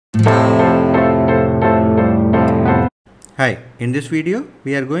Hi, in this video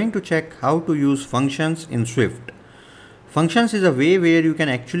we are going to check how to use functions in Swift. Functions is a way where you can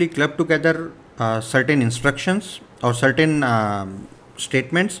actually club together certain instructions or certain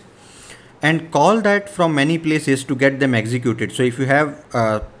statements and call that from many places to get them executed. So if you have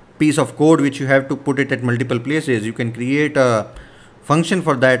a piece of code which you have to put it at multiple places, you can create a function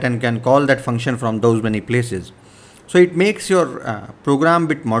for that and can call that function from those many places. So it makes your program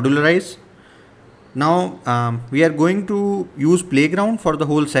bit modularized. Now we are going to use playground for the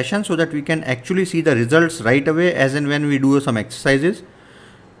whole session so that we can actually see the results right away as and when we do some exercises.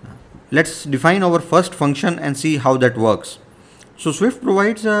 Let's define our first function and see how that works. So Swift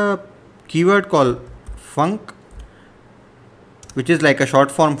provides a keyword called func, which is like a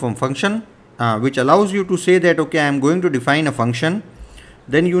short form from function, which allows you to say that okay, I am going to define a function.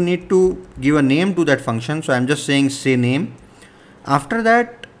 Then you need to give a name to that function. So I'm just saying say name. After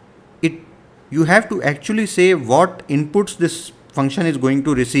that, you have to actually say what inputs this function is going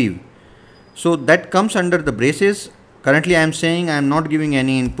to receive. So that comes under the braces. Currently I am saying I am not giving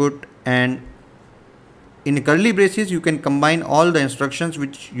any input, and in curly braces you can combine all the instructions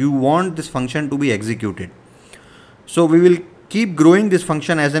which you want this function to be executed. So we will keep growing this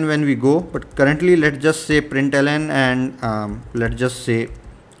function as and when we go, but currently let's just say println and let's just say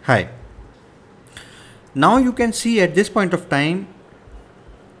hi. Now you can see at this point of time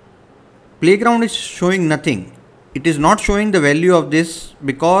playground is showing nothing. It is not showing the value of this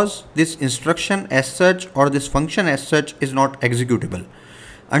because this instruction as such or this function as such is not executable.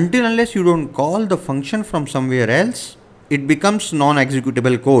 Until unless you don't call the function from somewhere else, it becomes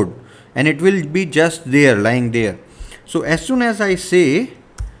non-executable code and it will be just there lying there. So as soon as I say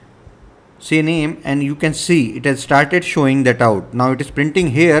name, and you can see it has started showing that out. Now it is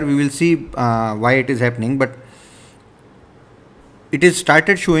printing here. We will see why it is happening, but it is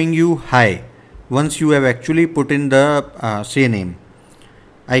started showing you hi once you have actually put in the say name.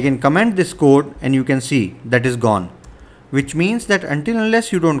 I can comment this code and you can see that is gone, which means that until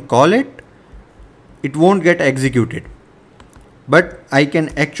unless you don't call it, it won't get executed. But I can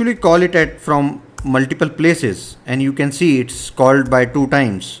actually call it from multiple places, and you can see it's called by 2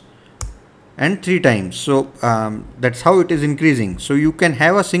 times and 3 times. So that's how it is increasing. So you can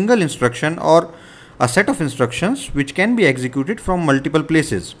have a single instruction or a set of instructions which can be executed from multiple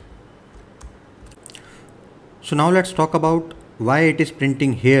places. So now let's talk about why it is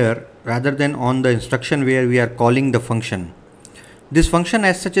printing here rather than on the instruction where we are calling the function. This function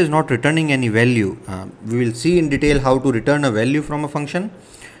as such is not returning any value. We will see in detail how to return a value from a function,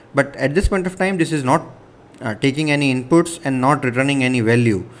 but at this point of time this is not taking any inputs and not returning any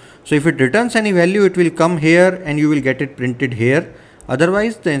value. So if it returns any value, it will come here and you will get it printed here.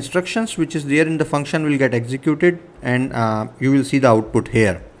 Otherwise the instructions which is there in the function will get executed and you will see the output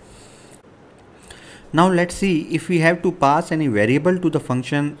here. Now let's see if we have to pass any variable to the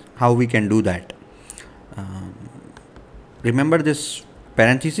function, how we can do that. Remember this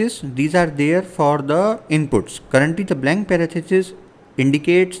parenthesis, these are there for the inputs. Currently the blank parenthesis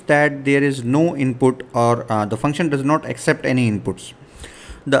indicates that there is no input or the function does not accept any inputs.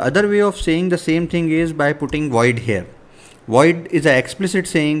 The other way of saying the same thing is by putting void here. Void is an explicit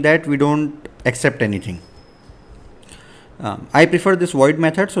saying that we don't accept anything. I prefer this void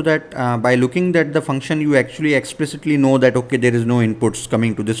method so that by looking at the function you actually explicitly know that okay, there is no inputs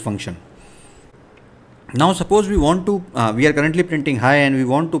coming to this function. Now suppose we want to, we are currently printing hi and we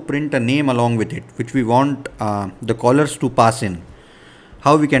want to print a name along with it, which we want the callers to pass in.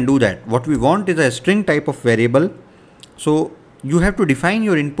 How we can do that? What we want is a string type of variable. So you have to define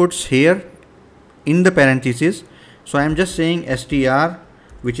your inputs here in the parentheses. So I am just saying str,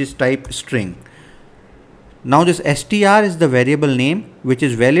 which is type string. Now this str is the variable name which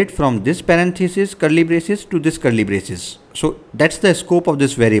is valid from this parenthesis curly braces to this curly braces. So that's the scope of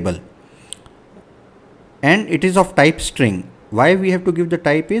this variable, and it is of type string. Why we have to give the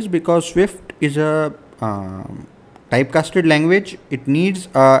type is because Swift is a typecasted language. It needs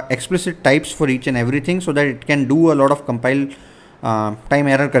explicit types for each and everything so that it can do a lot of compile time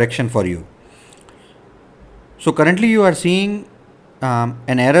error correction for you. So currently you are seeing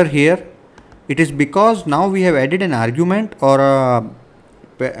an error here. It is because now we have added an argument or a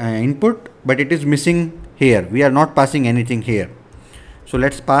input, but it is missing here. We are not passing anything here. So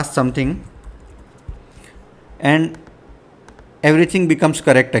let's pass something and everything becomes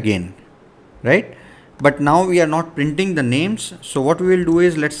correct again, right? But now we are not printing the names. So what we will do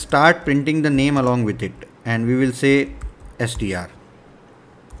is let's start printing the name along with it, and we will say str.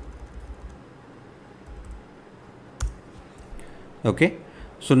 Okay,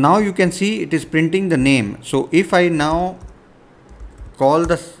 so now you can see it is printing the name. So if I now call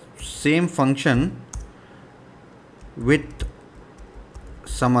the same function with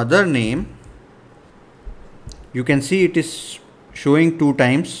some other name, you can see it is showing 2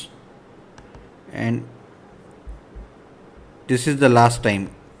 times, and this is the last time,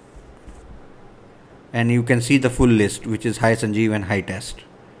 and you can see the full list, which is hi Sanjeev and hi test.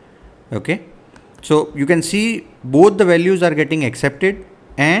 Okay, so you can see both the values are getting accepted,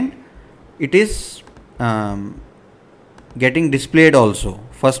 and it is getting displayed also.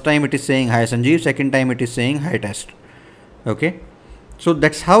 First time it is saying hi Sanjeev, second time it is saying hi test. Okay, so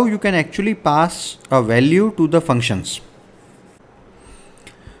that's how you can actually pass a value to the functions.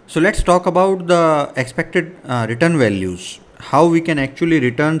 So let's talk about the expected return values, how we can actually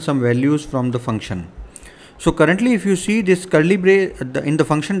return some values from the function. So currently if you see this curly brace in the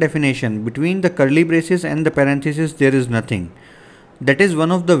function definition, between the curly braces and the parentheses there is nothing. That is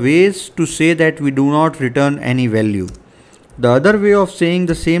one of the ways to say that we do not return any value. The other way of saying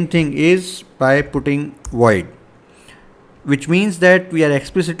the same thing is by putting void, which means that we are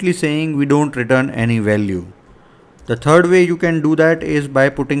explicitly saying we don't return any value. The third way you can do that is by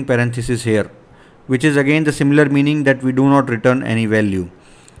putting parentheses here, which is again the similar meaning that we do not return any value.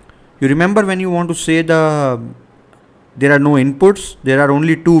 You remember when you want to say there are no inputs, there are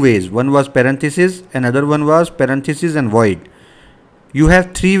only 2 ways. One was parenthesis, another one was parenthesis and void. You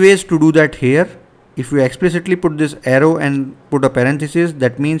have 3 ways to do that here. If you explicitly put this arrow and put a parenthesis,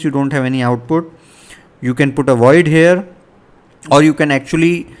 that means you don't have any output. You can put a void here, or you can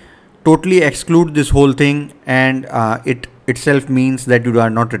actually totally exclude this whole thing, and it itself means that you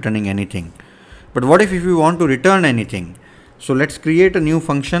are not returning anything. But what if you want to return anything? So let's create a new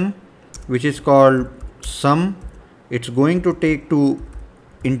function which is called sum. It's going to take 2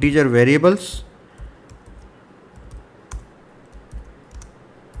 integer variables,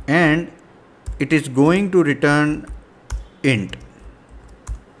 and it is going to return int.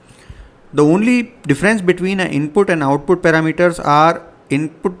 The only difference between an input and output parameters are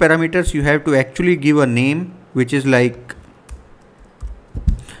input parameters you have to actually give a name, which is like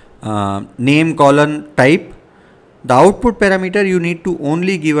name colon type. The output parameter you need to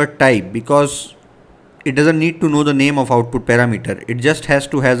only give a type, because it doesn't need to know the name of output parameter. It just has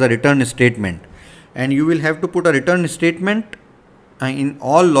to has a return statement, and you will have to put a return statement in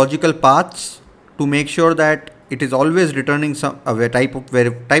all logical paths to make sure that it is always returning a type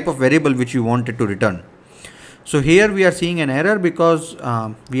of variable which you wanted to return. So here we are seeing an error because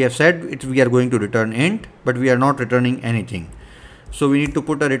we have said we are going to return int, but we are not returning anything. So we need to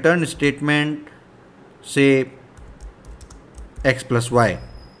put a return statement, say x plus y.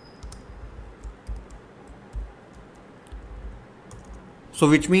 So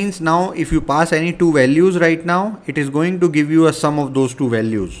which means now if you pass any 2 values right now, it is going to give you a sum of those 2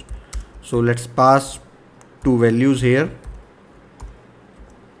 values. So let's pass 2 values here,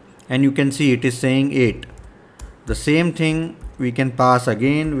 and you can see it is saying 8. The same thing we can pass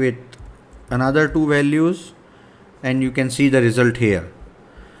again with another 2 values, and you can see the result here.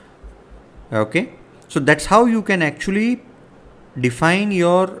 Okay, so that's how you can actually define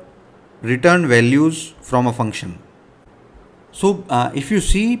your return values from a function. So if you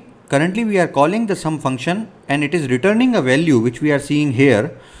see, currently we are calling the sum function, and it is returning a value which we are seeing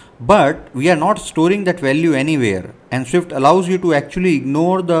here, but we are not storing that value anywhere, and Swift allows you to actually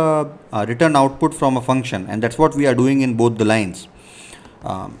ignore the return output from a function, and that's what we are doing in both the lines.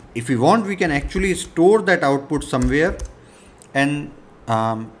 If we want, we can actually store that output somewhere, and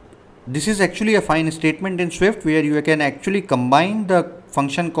this is actually a fine statement in Swift where you can actually combine the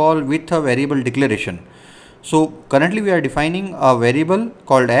function call with a variable declaration. So currently we are defining a variable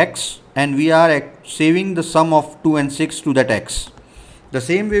called x, and we are saving the sum of 2 and 6 to that x. The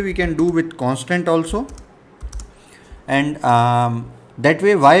same way we can do with constant also, and that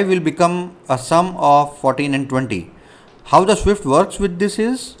way y will become a sum of 14 and 20. How the Swift works with this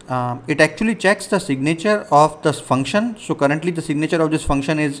is, it actually checks the signature of the function. So currently the signature of this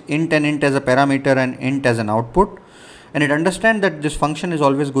function is int, and int as a parameter and int as an output, and it understands that this function is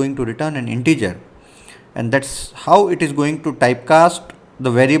always going to return an integer, and that's how it is going to typecast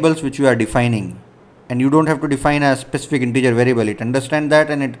the variables which you are defining. And you don't have to define a specific integer variable. It understands that,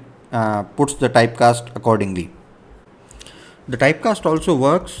 and it puts the typecast accordingly. The typecast also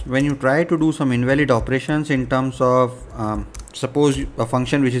works when you try to do some invalid operations in terms of suppose a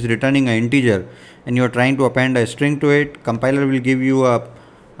function which is returning an integer and you are trying to append a string to it. Compiler will give you a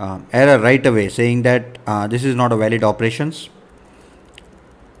error right away saying that this is not a valid operations.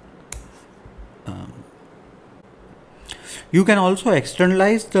 You can also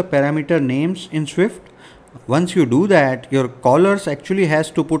externalize the parameter names in Swift. Once you do that, your callers actually has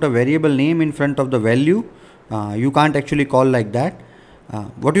to put a variable name in front of the value. You can't actually call like that.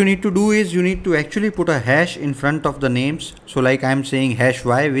 What you need to do is you need to actually put a hash in front of the names. So like I'm saying hash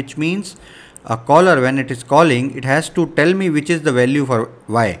y, which means a caller, when it is calling, it has to tell me which is the value for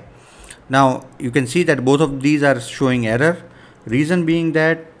y. Now you can see that both of these are showing error. Reason being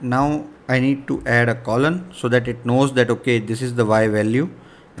that now I need to add a colon so that it knows that okay, this is the y value,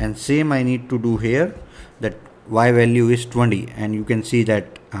 and same I need to do here, that y value is 20, and you can see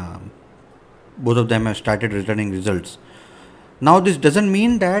that both of them have started returning results. Now this doesn't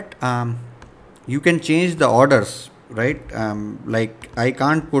mean that you can change the orders, right? Like I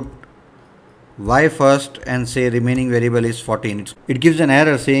can't put y first and say remaining variable is 14. It gives an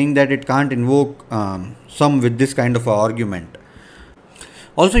error saying that it can't invoke sum with this kind of a argument.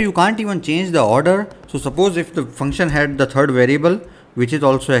 Also, you can't even change the order. So suppose if the function had the third variable, which is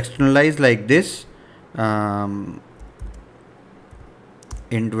also externalized like this, int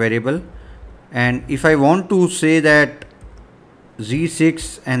variable, and if I want to say that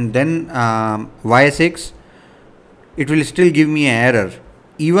z6 and then y6, it will still give me an error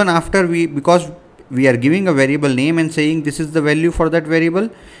even after because we are giving a variable name and saying this is the value for that variable.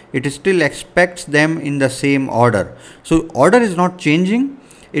 It still expects them in the same order. So order is not changing,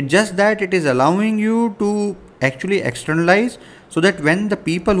 it's just that it is allowing you to actually externalize, so that when the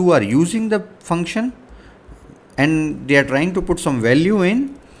people who are using the function and they are trying to put some value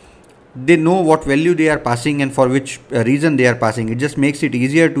in, they know what value they are passing and for which reason they are passing. It just makes it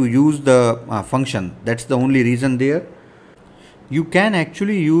easier to use the function. That's the only reason there. You can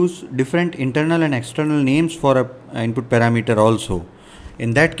actually use different internal and external names for a input parameter also.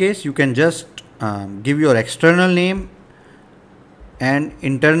 In that case, you can just give your external name and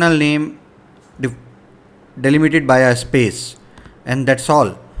internal name delimited by a space, and that's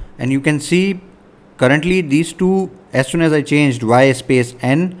all. And you can see currently these two, as soon as I changed y space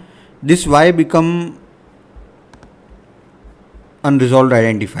n, this y become unresolved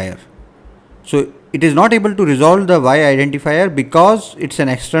identifier. So it is not able to resolve the y identifier because it's an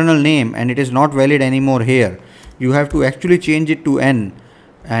external name and it is not valid anymore here. You have to actually change it to n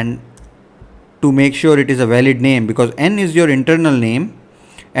and to make sure it is a valid name, because n is your internal name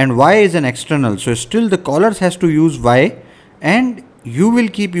and y is an external. So still the callers has to use y and you will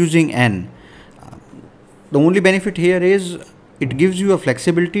keep using n. The only benefit here is it gives you a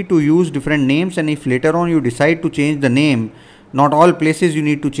flexibility to use different names, and if later on you decide to change the name, not all places you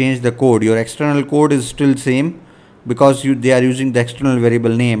need to change the code. Your external code is still same because they are using the external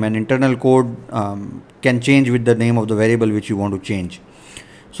variable name, and internal code can change with the name of the variable which you want to change.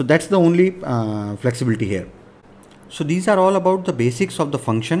 So that's the only flexibility here. So these are all about the basics of the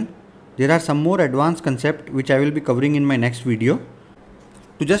function. There are some more advanced concepts which I will be covering in my next video.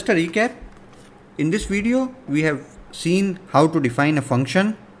 To just a recap, in this video we have seen how to define a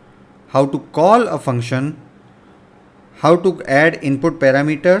function, how to call a function, how to add input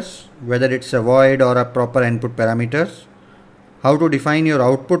parameters, whether it's a void or a proper input parameters, how to define your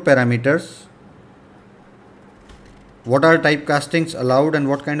output parameters, what are typecastings allowed and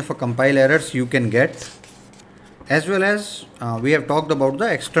what kind of a compile errors you can get, as well as we have talked about the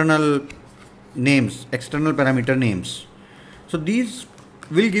external names, external parameter names. So these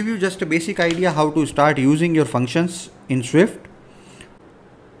will give you just a basic idea how to start using your functions in Swift.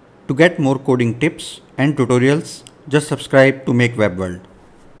 To get more coding tips and tutorials, just subscribe to Make Web World.